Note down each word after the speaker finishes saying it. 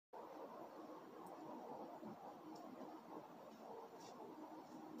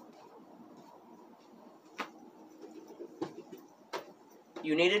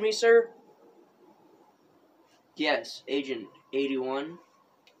You needed me, sir? Yes, Agent 81.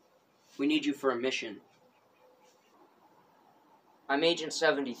 We need you for a mission. I'm Agent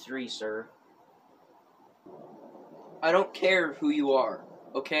 73, sir. I don't care who you are,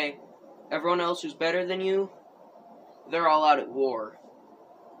 okay? Everyone else who's better than you, they're all out at war,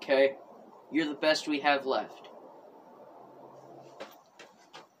 okay? You're the best we have left.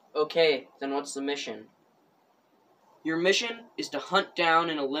 Okay, then what's the mission? Your mission is to hunt down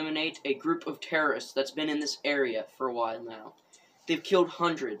and eliminate a group of terrorists that's been in this area for a while now. They've killed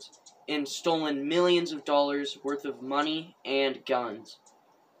hundreds and stolen millions of dollars worth of money and guns.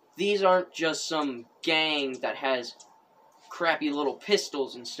 These aren't just some gang that has crappy little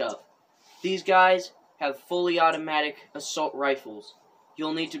pistols and stuff. These guys have fully automatic assault rifles.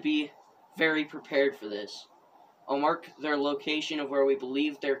 You'll need to be very prepared for this. I'll mark their location of where we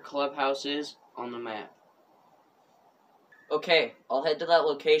believe their clubhouse is on the map. Okay, I'll head to that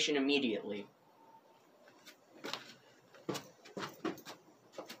location immediately.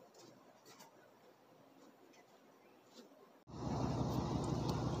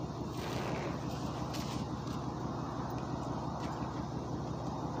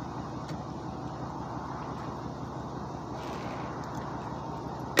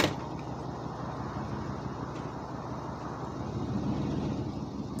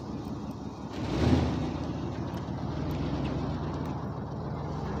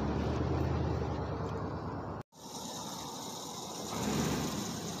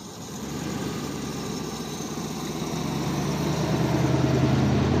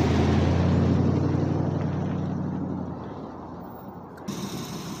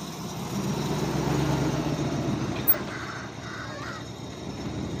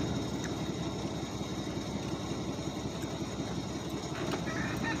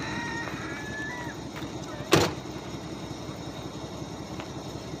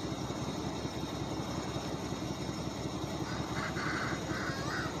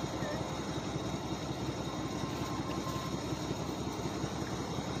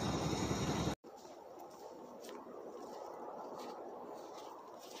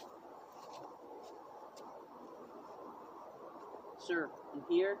 Sir, I'm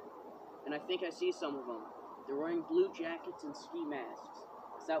here, and I think I see some of them. They're wearing blue jackets and ski masks.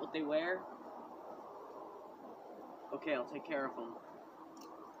 Is that what they wear? Okay, I'll take care of them.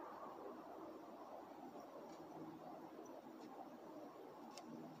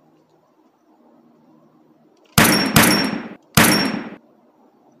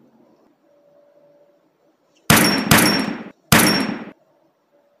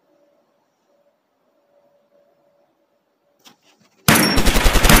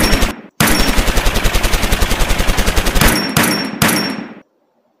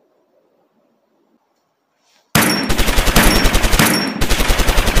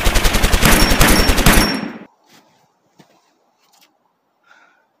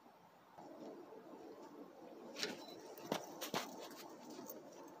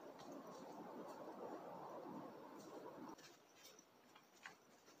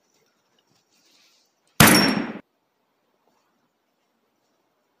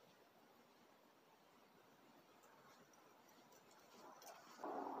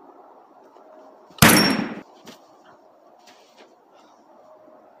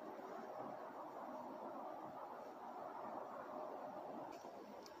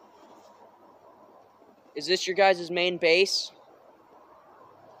 Is this your guys' main base?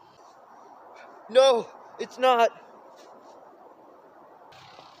 No, it's not.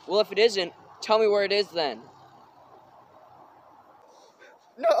 Well, if it isn't, tell me where it is then.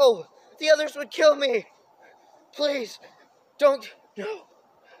 No, the others would kill me. Please, don't, no.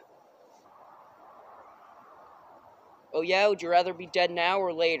 Oh yeah, would you rather be dead now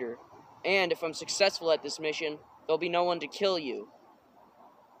or later? And if I'm successful at this mission, there'll be no one to kill you.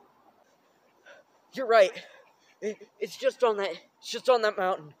 You're right. It's just on that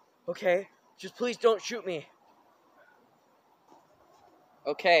mountain, okay? Just please don't shoot me.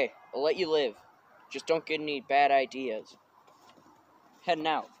 Okay, I'll let you live. Just don't get any bad ideas. Heading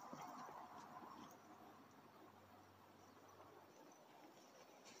out.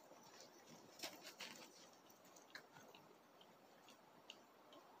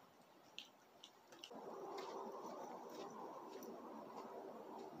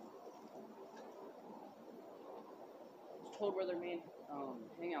 I was told where their main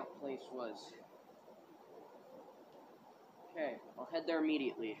hangout place was. Okay, I'll head there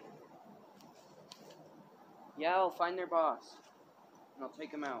immediately. Yeah, I'll find their boss, and I'll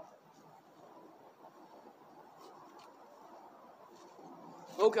take him out.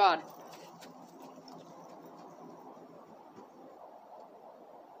 Oh God.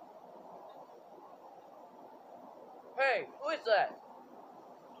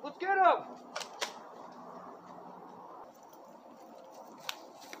 Let's get him!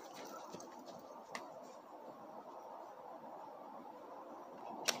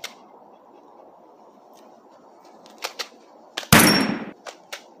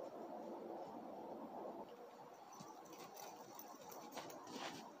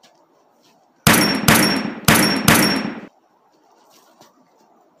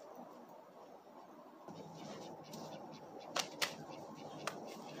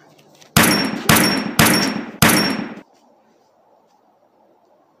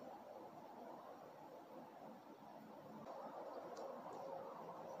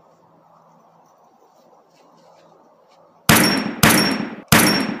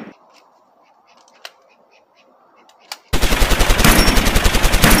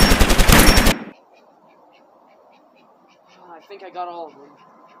 I think I got all of them.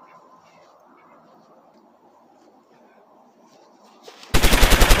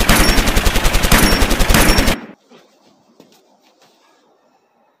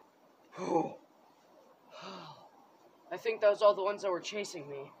 I think that was all the ones that were chasing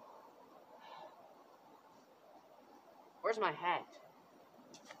me. Where's my hat?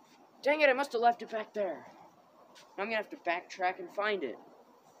 Dang it, I must have left it back there. Now I'm gonna have to backtrack and find it.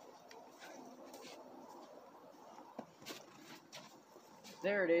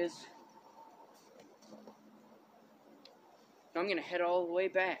 There it is. Now I'm gonna head all the way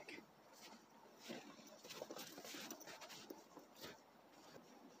back.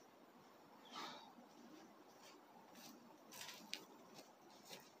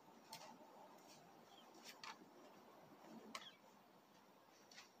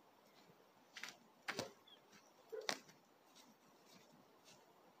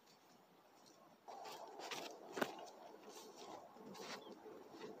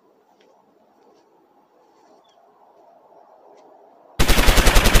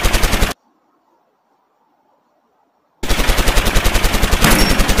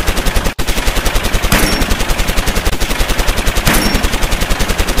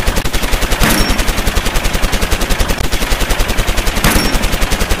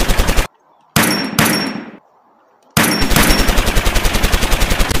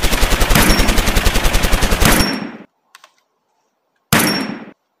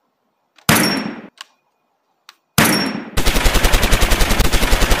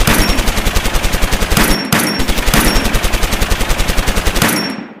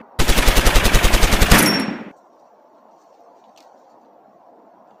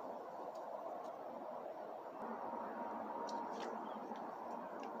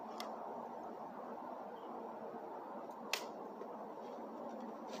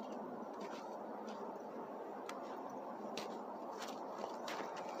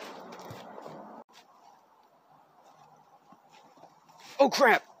 Oh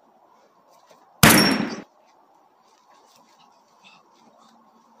crap!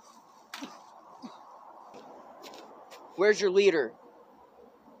 Where's your leader?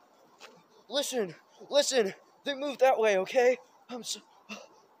 Listen, they moved that way, okay? I'm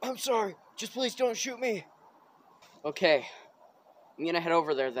sorry. Just please don't shoot me. Okay, I'm gonna head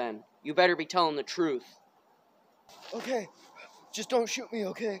over there then. You better be telling the truth. Okay, just don't shoot me,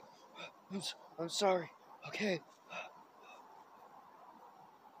 okay? I'm sorry, okay?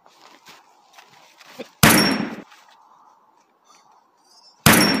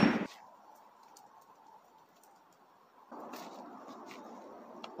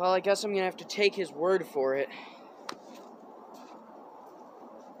 Well, I guess I'm gonna have to take his word for it.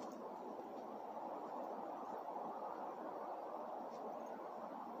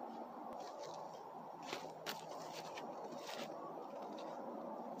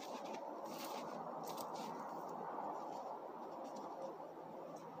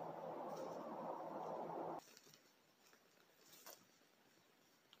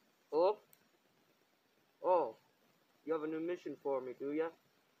 Hello? Oh, you have a new mission for me, do ya?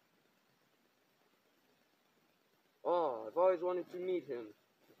 Oh, I've always wanted to meet him.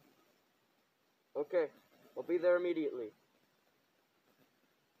 Okay, I'll be there immediately.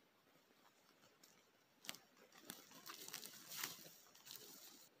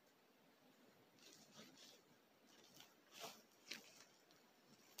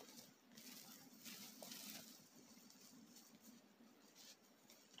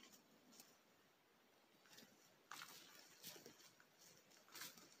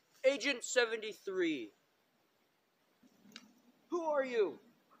 Agent 73. Who are you?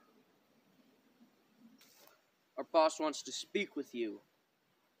 Our boss wants to speak with you.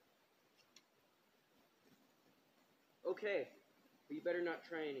 Okay, but you better not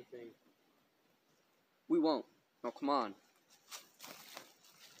try anything. We won't. Now come on.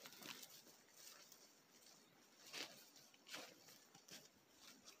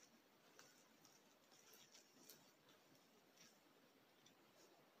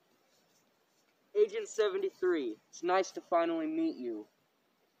 Agent 73, it's nice to finally meet you.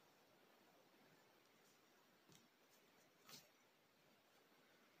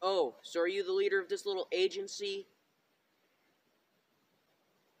 Oh, so are you the leader of this little agency?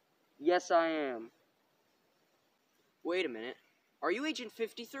 Yes, I am. Wait a minute. Are you Agent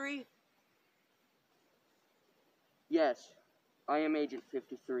 53? Yes, I am Agent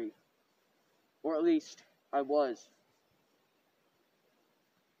 53. Or at least, I was.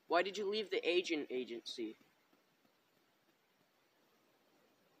 Why did you leave the agency?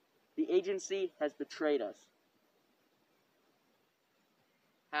 The agency has betrayed us.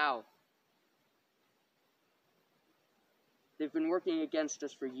 How? They've been working against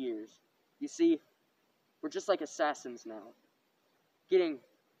us for years. You see, we're just like assassins now, getting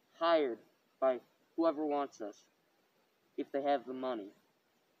hired by whoever wants us, if they have the money.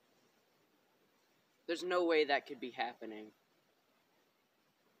 There's no way that could be happening.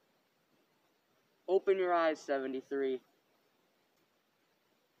 Open your eyes, 73.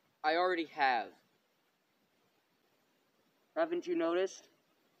 I already have. Haven't you noticed?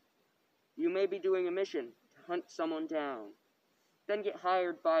 You may be doing a mission to hunt someone down, then get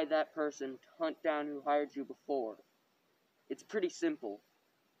hired by that person to hunt down who hired you before. It's pretty simple.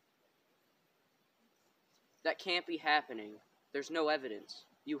 That can't be happening. There's no evidence.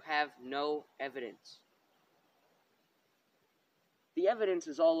 You have no evidence. The evidence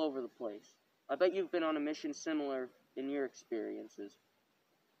is all over the place. I bet you've been on a mission similar in your experiences.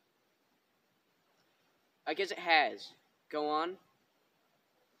 I guess it has. Go on.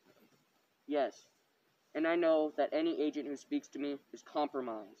 Yes, and I know that any agent who speaks to me is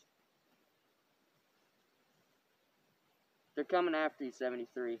compromised. They're coming after you,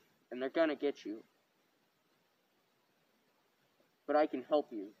 73, and they're gonna get you. But I can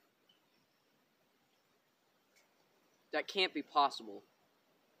help you. That can't be possible.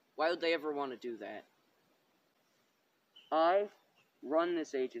 Why would they ever want to do that? I run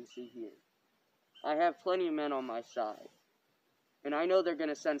this agency here. I have plenty of men on my side. And I know they're going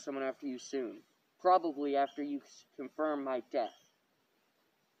to send someone after you soon. Probably after you confirm my death.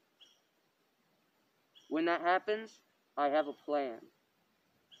 When that happens, I have a plan.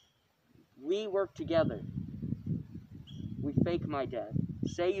 We work together. We fake my death.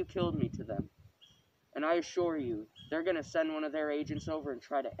 Say you killed me to them. And I assure you, they're going to send one of their agents over and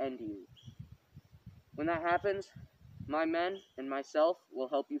try to end you. When that happens, my men and myself will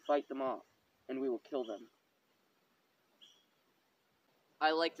help you fight them off, and we will kill them.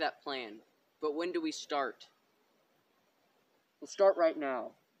 I like that plan, but when do we start? We'll start right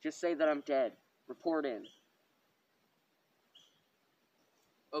now. Just say that I'm dead. Report in.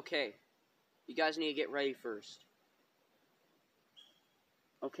 Okay. You guys need to get ready first.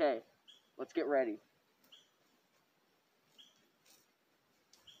 Okay. Let's get ready.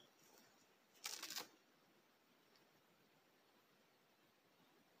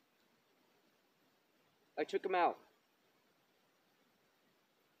 I took him out.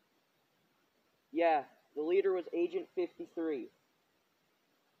 Yeah, the leader was Agent 53.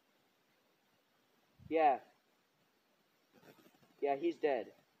 Yeah. Yeah, he's dead.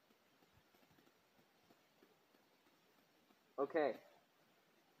 Okay.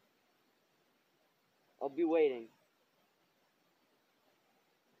 I'll be waiting.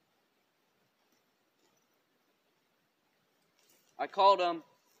 I called him.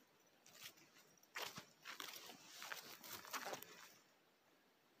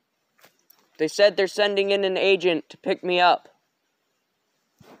 They said they're sending in an agent to pick me up.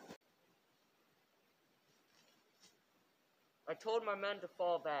 I told my men to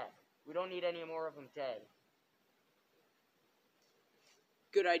fall back. We don't need any more of them dead.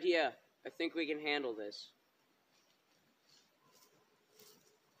 Good idea. I think we can handle this.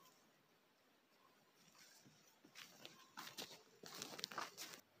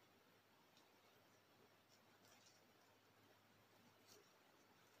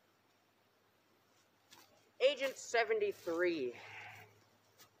 Agent 73.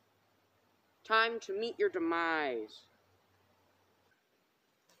 Time to meet your demise.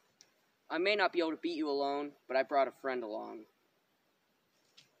 I may not be able to beat you alone, but I brought a friend along.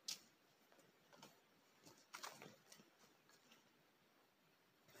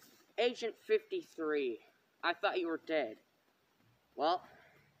 Agent 53. I thought you were dead. Well,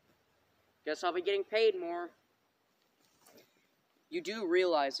 guess I'll be getting paid more. You do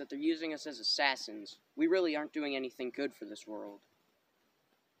realize that they're using us as assassins. We really aren't doing anything good for this world.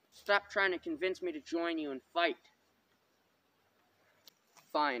 Stop trying to convince me to join you and fight.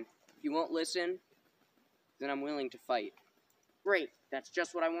 Fine. If you won't listen, then I'm willing to fight. Great. That's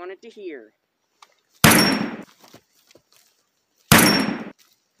just what I wanted to hear.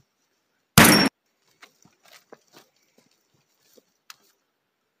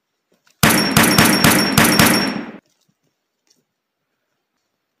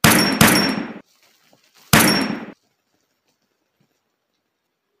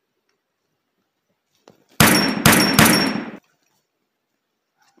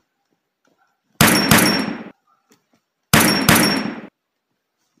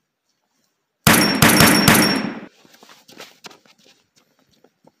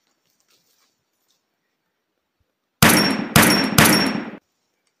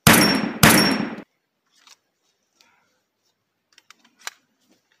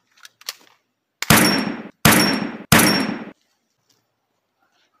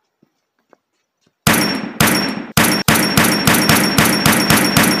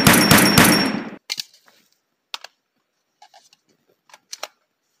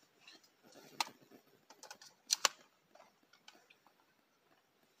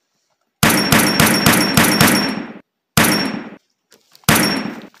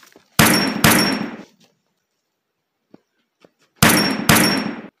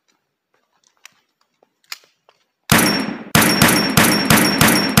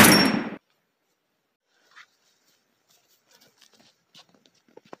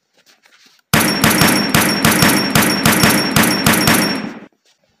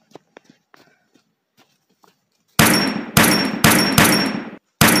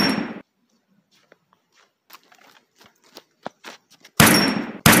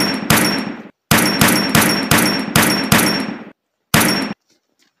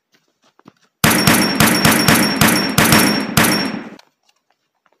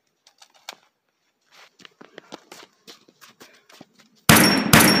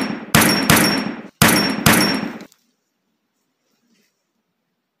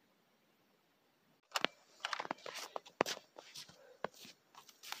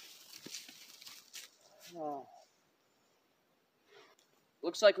 Oh.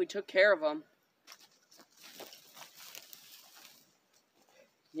 Looks like we took care of them.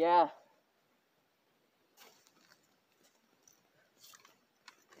 Yeah.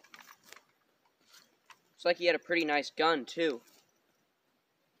 Looks like he had a pretty nice gun, too.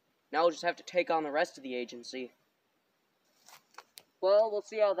 Now we'll just have to take on the rest of the agency. Well, we'll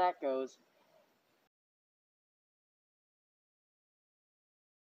see how that goes.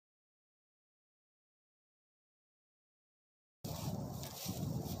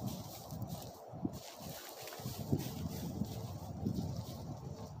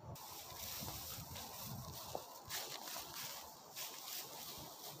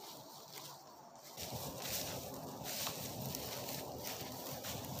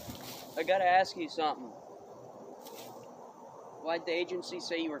 I gotta ask you something. Why'd the agency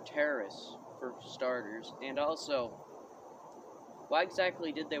say you were terrorists, for starters? And also, why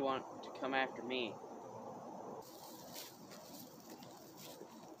exactly did they want to come after me?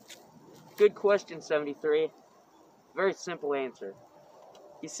 Good question, 73. Very simple answer.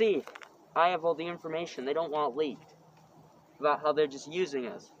 You see, I have all the information they don't want leaked about how they're just using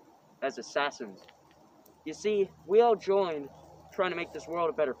us as assassins. You see, we all joined trying to make this world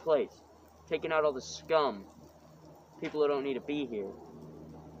a better place, taking out all the scum, people who don't need to be here.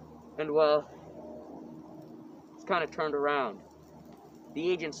 And well, it's kind of turned around.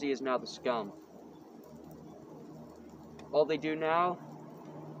 The agency is now the scum. All they do now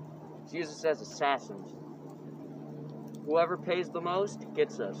is use us as assassins. Whoever pays the most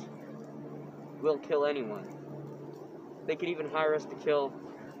gets us. We'll kill anyone. They could even hire us to kill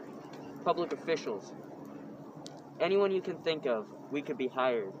public officials. Anyone you can think of, we could be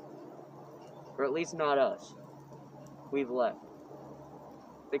hired. Or at least not us. We've left.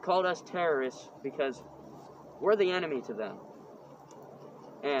 They called us terrorists because we're the enemy to them.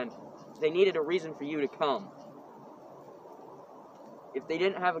 And they needed a reason for you to come. If they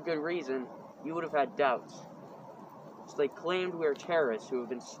didn't have a good reason, you would have had doubts. So they claimed we are terrorists who have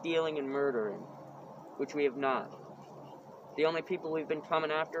been stealing and murdering, which we have not. The only people we've been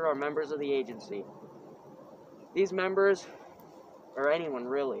coming after are members of the agency. These members are anyone,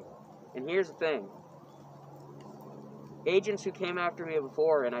 really. And here's the thing. Agents who came after me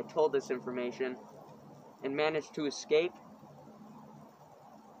before and I told this information and managed to escape,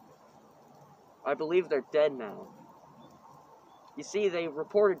 I believe they're dead now. You see, they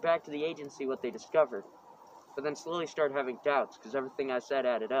reported back to the agency what they discovered, but then slowly started having doubts because everything I said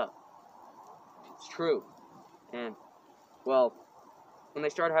added up. It's true. And, well, when they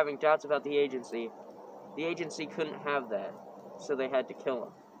started having doubts about the agency couldn't have that, so they had to kill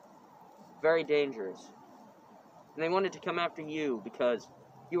him. Very dangerous. And they wanted to come after you because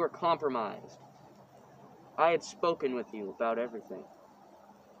you were compromised. I had spoken with you about everything.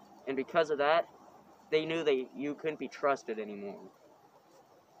 And because of that, they knew that you couldn't be trusted anymore.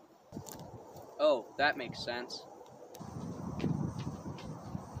 Oh, that makes sense.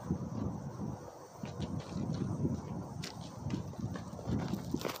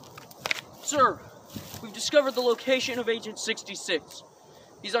 Sir, we've discovered the location of Agent 66.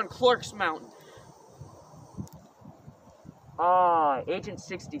 He's on Clark's Mountain. Ah, Agent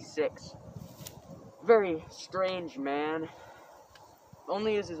 66. Very strange man.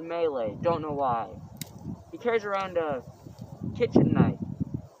 Only uses melee, don't know why. He carries around a kitchen knife.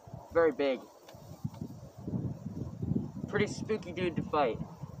 Very big. Pretty spooky dude to fight.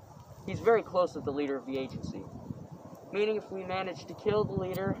 He's very close with the leader of the agency. Meaning if we manage to kill the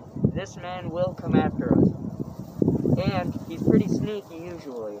leader, this man will come after us. And he's pretty sneaky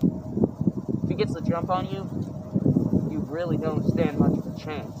usually. If he gets the jump on you, you really don't stand much of a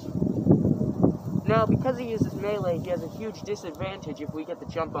chance. Now, because he uses melee, he has a huge disadvantage if we get the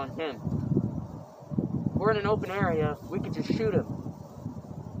jump on him. If we're in an open area, we could just shoot him.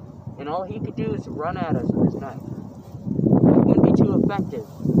 And all he could do is run at us with his knife. Wouldn't be too effective.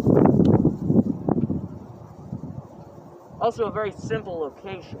 Also a very simple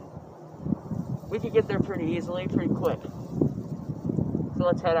location. We could get there pretty easily, pretty quick. So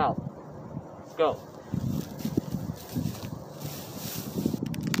let's head out. Let's go.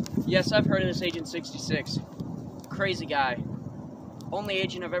 Yes, I've heard of this Agent 66. Crazy guy. Only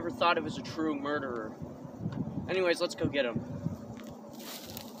agent I've ever thought of as a true murderer. Anyways, let's go get him.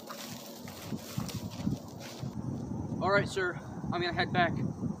 Alright, sir. I'm gonna head back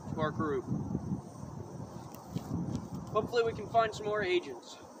to our group. Hopefully we can find some more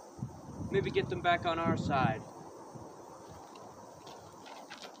agents. Maybe get them back on our side.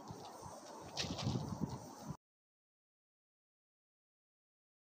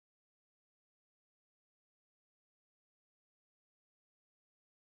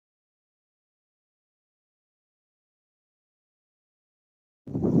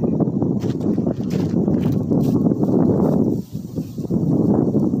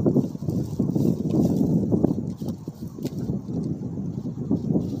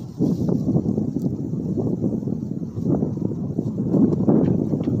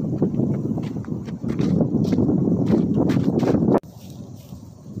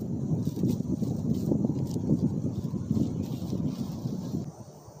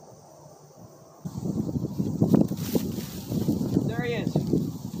 There he is.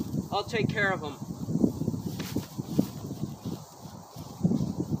 I'll take care of him.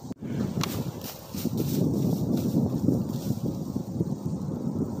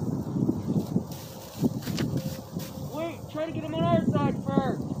 Wait, try to get him on our side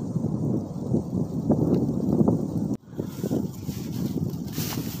first.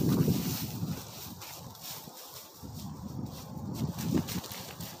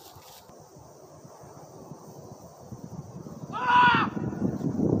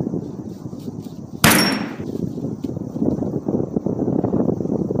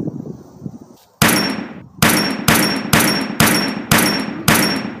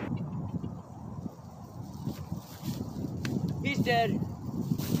 He's dead.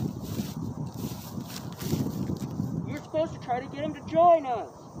 You're supposed to try to get him to join us.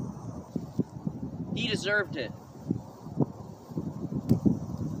 He deserved it.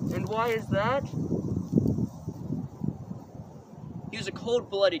 And why is that? He was a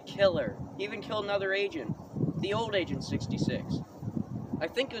cold-blooded killer. He even killed another agent. The old Agent 66. I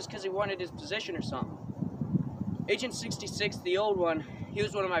think it was because he wanted his position or something. Agent 66, the old one, he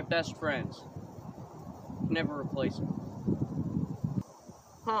was one of my best friends. Never replace him.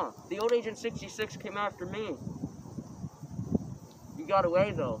 Huh, the old Agent 66 came after me. He got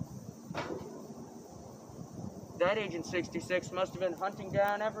away, though. That Agent 66 must have been hunting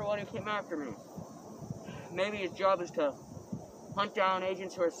down everyone who came after me. Maybe his job is to hunt down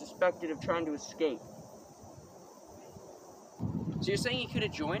agents who are suspected of trying to escape. So you're saying he could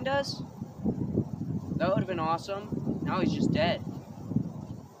have joined us? That would have been awesome. Now he's just dead.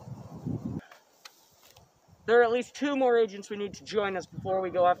 There are at least 2 more agents we need to join us before we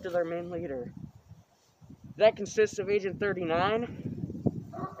go after their main leader. That consists of Agent 39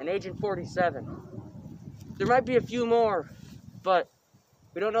 and Agent 47. There might be a few more, but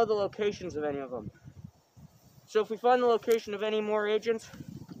we don't know the locations of any of them. So if we find the location of any more agents,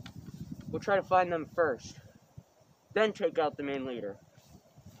 we'll try to find them first. Then take out the main leader.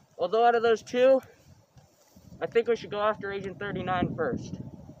 Although out of those 2, I think we should go after Agent 39 first.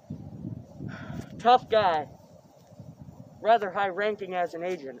 Tough guy. Rather high ranking as an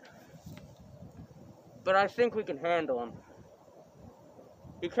agent. But I think we can handle him.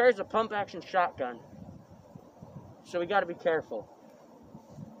 He carries a pump-action shotgun. So we gotta be careful.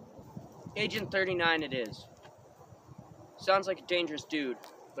 Agent 39 it is. Sounds like a dangerous dude,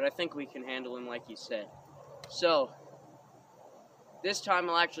 but I think we can handle him like you said. So, this time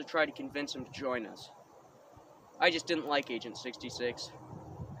I'll actually try to convince him to join us. I just didn't like Agent 66.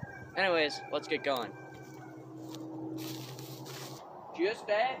 Anyways, let's get going. Just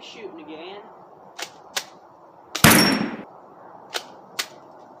that, shooting again.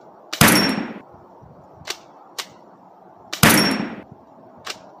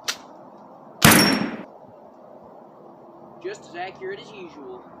 Just as accurate as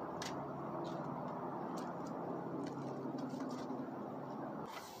usual.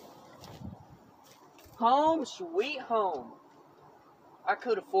 Home, sweet home. I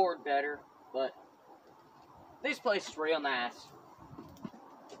could afford better, but this place is real nice.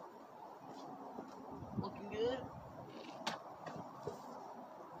 Looking good.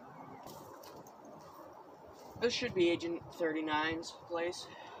 This should be Agent 39's place.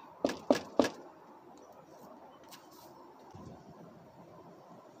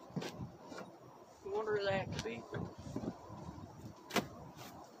 Wonder who that could be.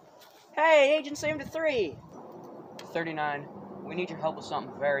 Hey, Agent 73! 39, we need your help with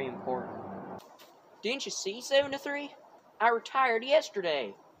something very important. Didn't you see 73? I retired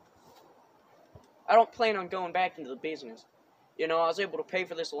yesterday. I don't plan on going back into the business. You know, I was able to pay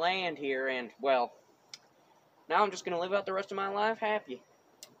for this land here and, well, now I'm just going to live out the rest of my life happy.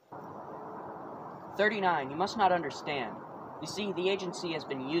 39, you must not understand. You see, the agency has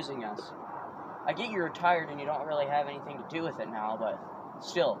been using us. I get you're retired and you don't really have anything to do with it now, but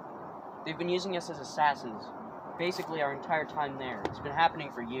still, they've been using us as assassins, basically our entire time there. It's been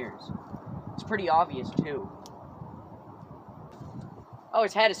happening for years. It's pretty obvious, too. I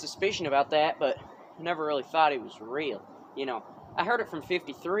always had a suspicion about that, but I never really thought it was real. You know, I heard it from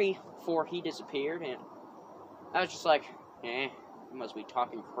 53 before he disappeared, and I was just like, you must be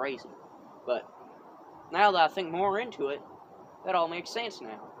talking crazy. But now that I think more into it, that all makes sense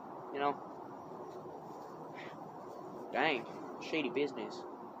now. you know? Dang, shady business.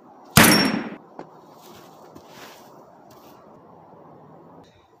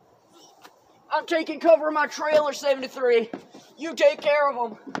 I'm taking cover of my trailer, 73. You take care of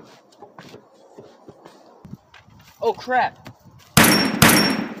them. Oh, crap.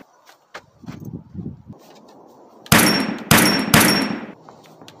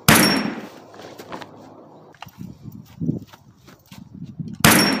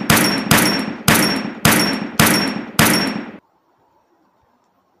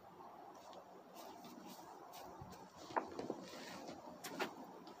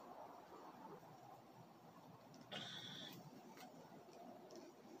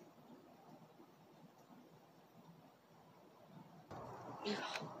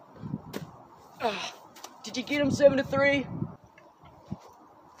 Did you get him, 73?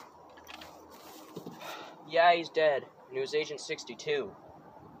 Yeah, he's dead. And he was Agent 62.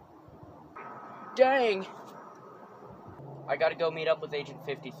 Dang! I gotta go meet up with Agent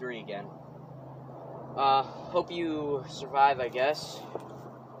 53 again. Hope you survive, I guess.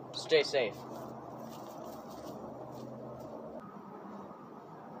 Stay safe.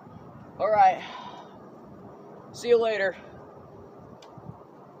 Alright. See you later.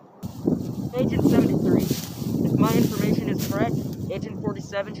 Agent 73, if my information is correct, Agent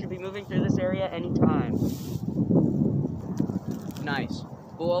 47 should be moving through this area anytime. Nice.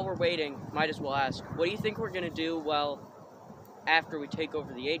 But while we're waiting, might as well ask, what do you think we're gonna do, well, after we take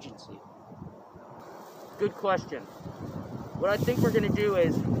over the agency? Good question. What I think we're gonna do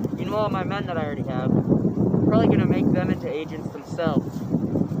is, you know all my men that I already have, we're probably gonna make them into agents themselves.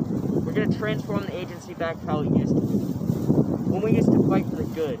 We're gonna transform the agency back how it used to be. When we used to fight for the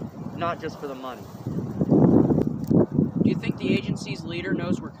good, not just for the money. Do you think the agency's leader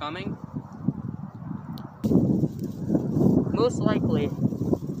knows we're coming? Most likely,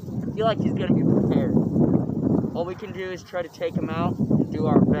 I feel like he's gonna be prepared. All we can do is try to take him out and do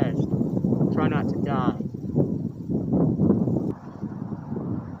our best. Try not to die.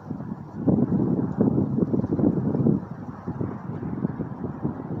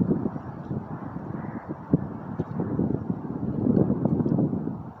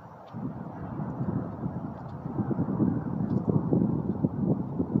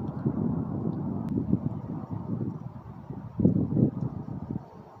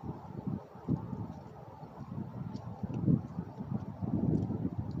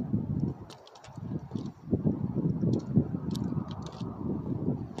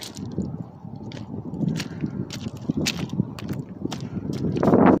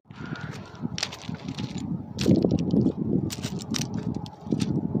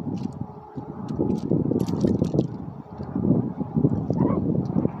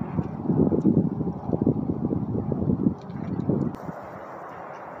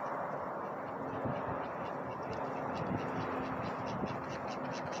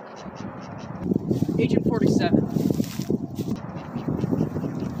 Agent 47.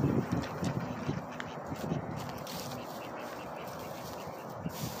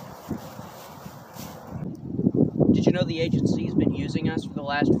 Did you know the agency's been using us for the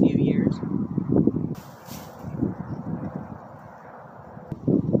last few years?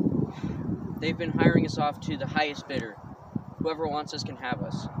 They've been hiring us off to the highest bidder. Whoever wants us can have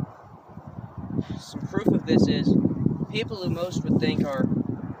us. Some proof of this is, people who most would think are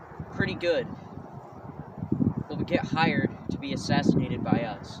pretty good will get hired to be assassinated by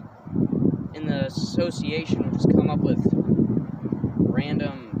us. And the association will just come up with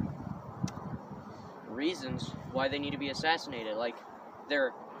random reasons why they need to be assassinated, like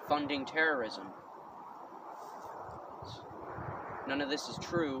they're funding terrorism. None of this is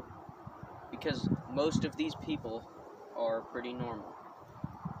true because most of these people are pretty normal.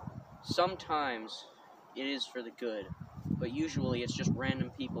 Sometimes it is for the good, but usually it's just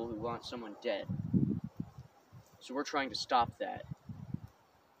random people who want someone dead. So we're trying to stop that.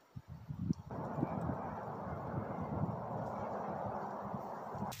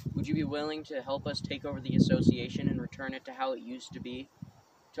 Would you be willing to help us take over the association and return it to how it used to be?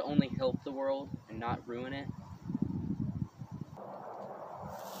 To only help the world and not ruin it?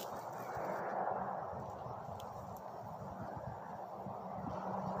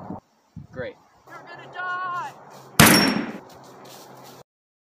 Great. You're gonna die!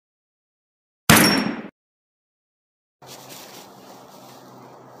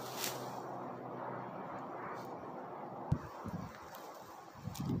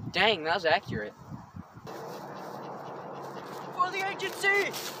 Dang, that was accurate. For the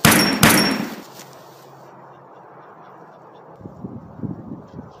agency!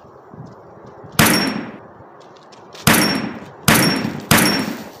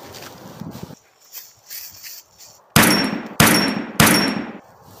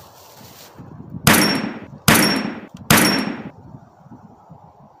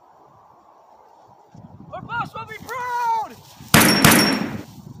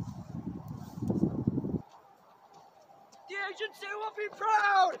 agency will be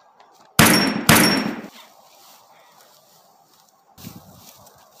proud!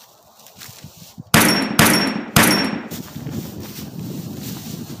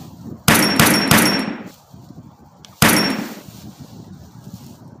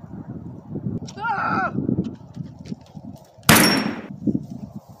 Ah!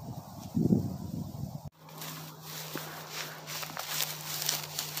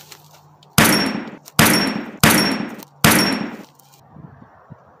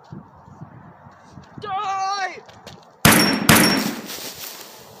 Die!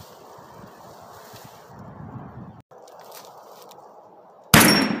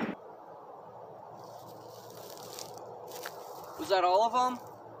 Was that all of them?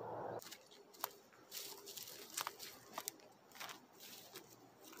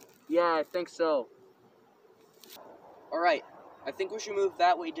 Yeah, I think so. Alright, I think we should move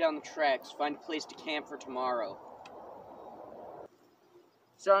that way down the tracks, find a place to camp for tomorrow.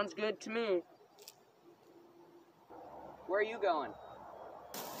 Sounds good to me. Where are you going?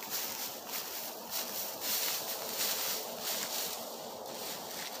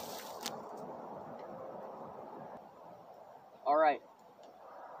 Alright.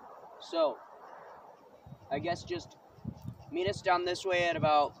 So, I guess just meet us down this way at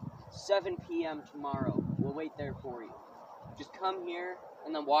about 7 p.m. tomorrow. We'll wait there for you. Just come here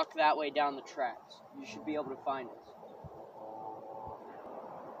and then walk that way down the tracks. You should be able to find us.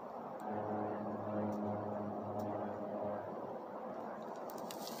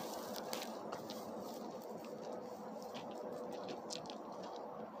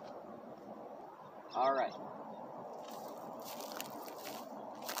 Alright.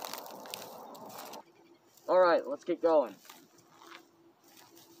 Alright, let's get going.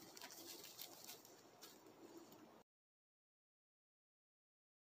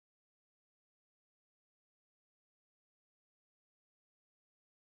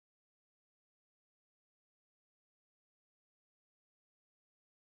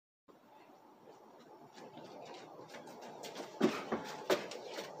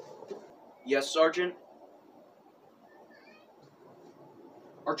 Yes, Sergeant?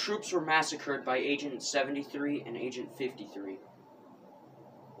 Our troops were massacred by Agent 73 and Agent 53.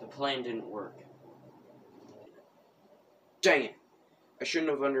 The plan didn't work. Dang it! I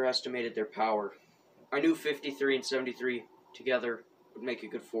shouldn't have underestimated their power. I knew 53 and 73 together would make a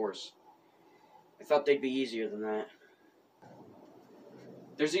good force. I thought they'd be easier than that.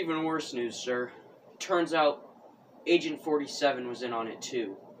 There's even worse news, sir. It turns out Agent 47 was in on it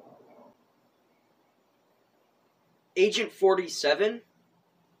too. Agent 47?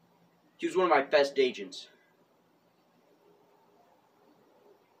 He was one of my best agents.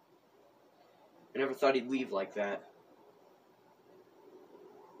 I never thought he'd leave like that.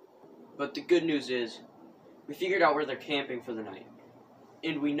 But the good news is, we figured out where they're camping for the night.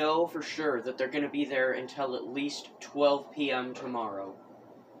 And we know for sure that they're going to be there until at least 12 p.m. tomorrow.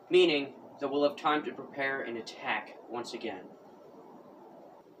 Meaning that we'll have time to prepare an attack once again.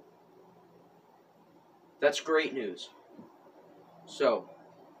 That's great news. So,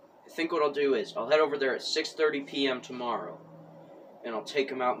 I think what I'll do is, I'll head over there at 6:30 p.m. tomorrow, and I'll take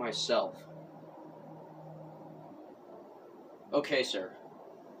them out myself. Okay, sir.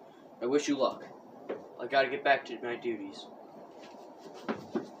 I wish you luck. I gotta get back to my duties.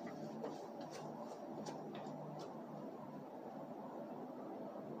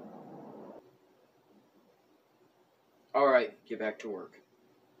 Alright, get back to work.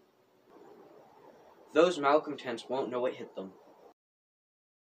 Those malcontents won't know what hit them.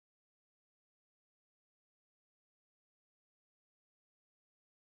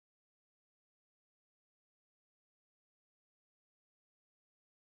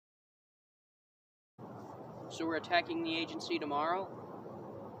 So we're attacking the agency tomorrow?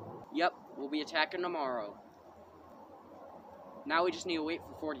 Yep, we'll be attacking tomorrow. Now we just need to wait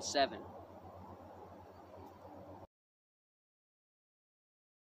for 47.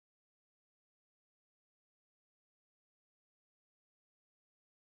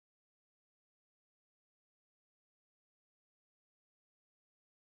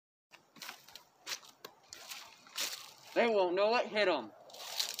 They won't know what hit them.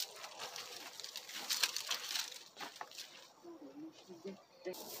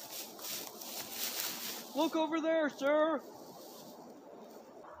 Look over there, sir!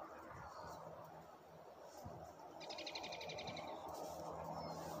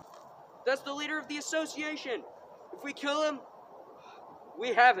 That's the leader of the association! If we kill him, we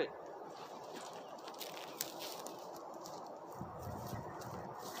have it.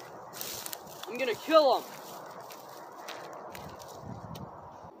 I'm gonna kill him!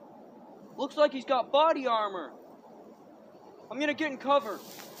 Looks like he's got body armor. I'm gonna get in cover.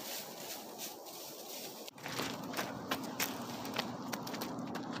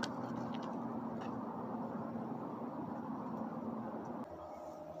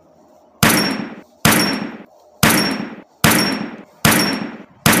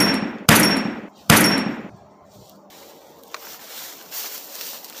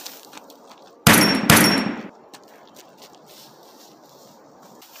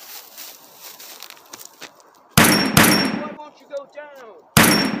 Why won't you go down?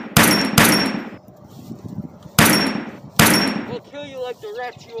 We'll kill you like the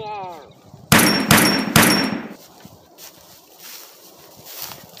rat you are.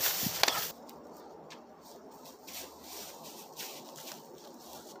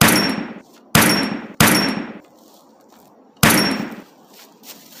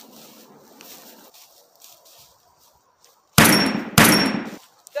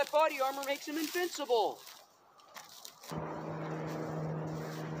 That body armor makes him invincible.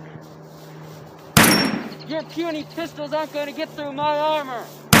 Your puny pistols aren't going to get through my armor.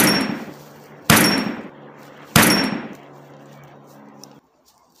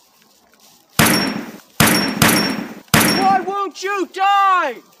 Why won't you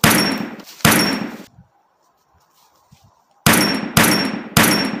die?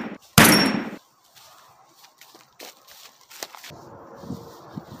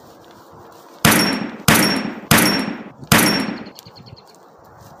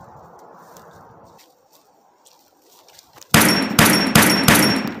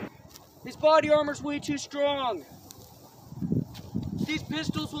 His body armor's way too strong. These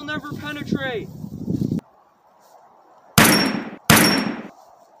pistols will never penetrate.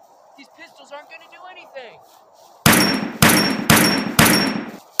 These pistols aren't going to do anything.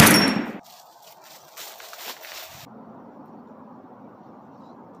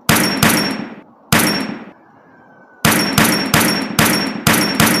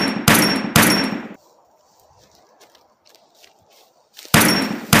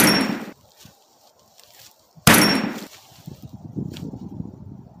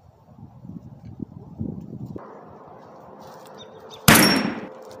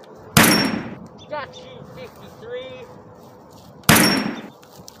 Got you, 53.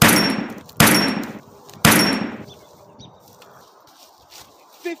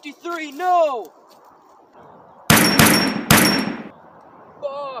 '53, no!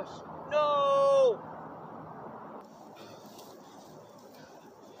 Boss, no!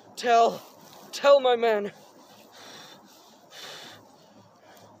 Tell my men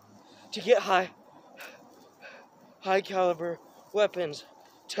to get high caliber weapons.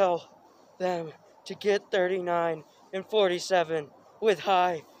 Tell them to get 39 and 47 with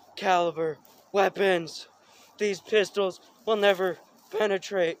high caliber weapons. These pistols will never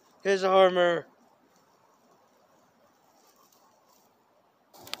penetrate his armor.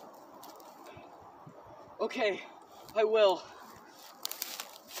 Okay, I will.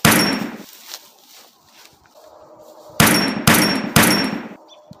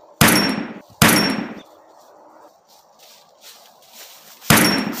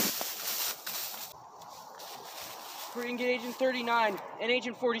 Bring Agent 39 and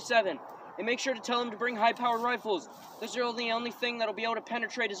Agent 47, and make sure to tell him to bring high-powered rifles. Those are the only thing that'll be able to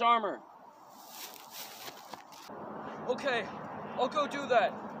penetrate his armor. Okay, I'll go do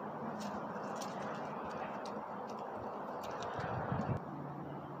that.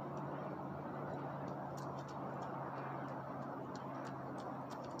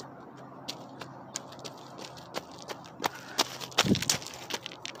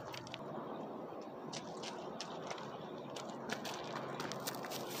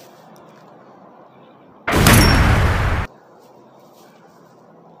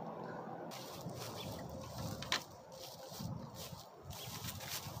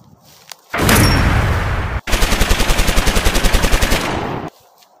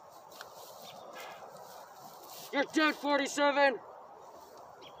 You're dead, 47.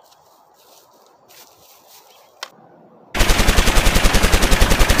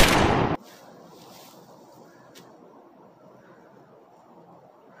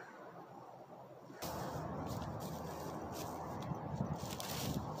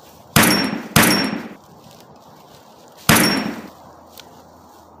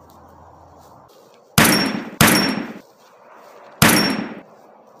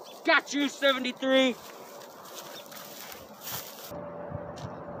 Got you, 73.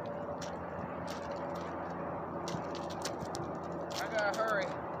 I gotta hurry.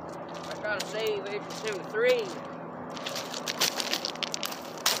 I gotta save Agent 73.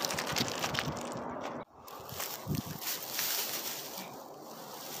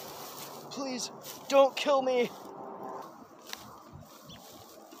 Please, don't kill me.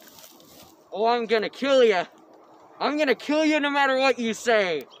 Oh, I'm gonna kill you. I'm gonna kill you no matter what you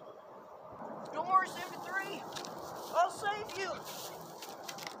say. Don't worry, 73. I'll save you.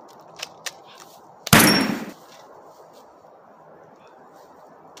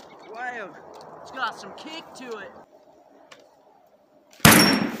 Wow, it's got some kick to it.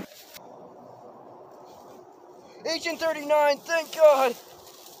 Agent 39, thank God.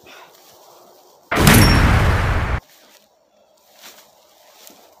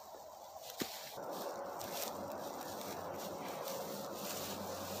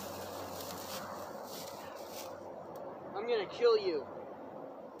 I'm gonna kill you.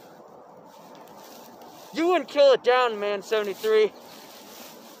 You wouldn't kill it down, man, 73.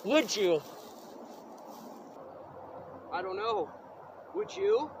 Would you? I don't know. Would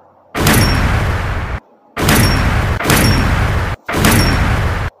you?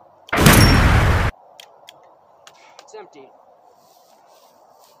 It's empty.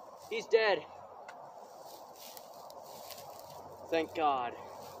 He's dead. Thank God.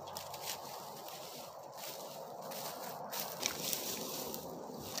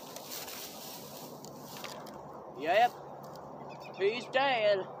 Yep. He's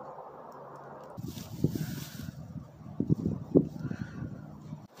dead.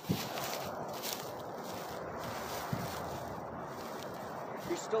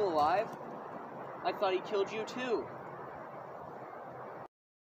 You're still alive? I thought he killed you too.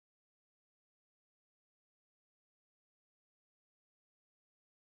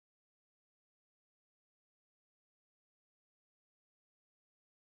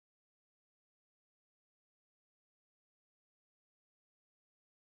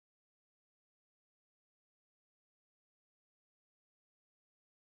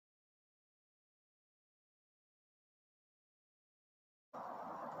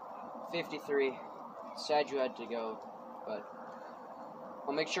 "53. Sad you had to go, but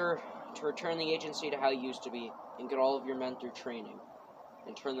I'll make sure to return the agency to how it used to be and get all of your men through training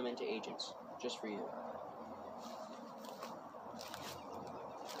and turn them into agents, just for you."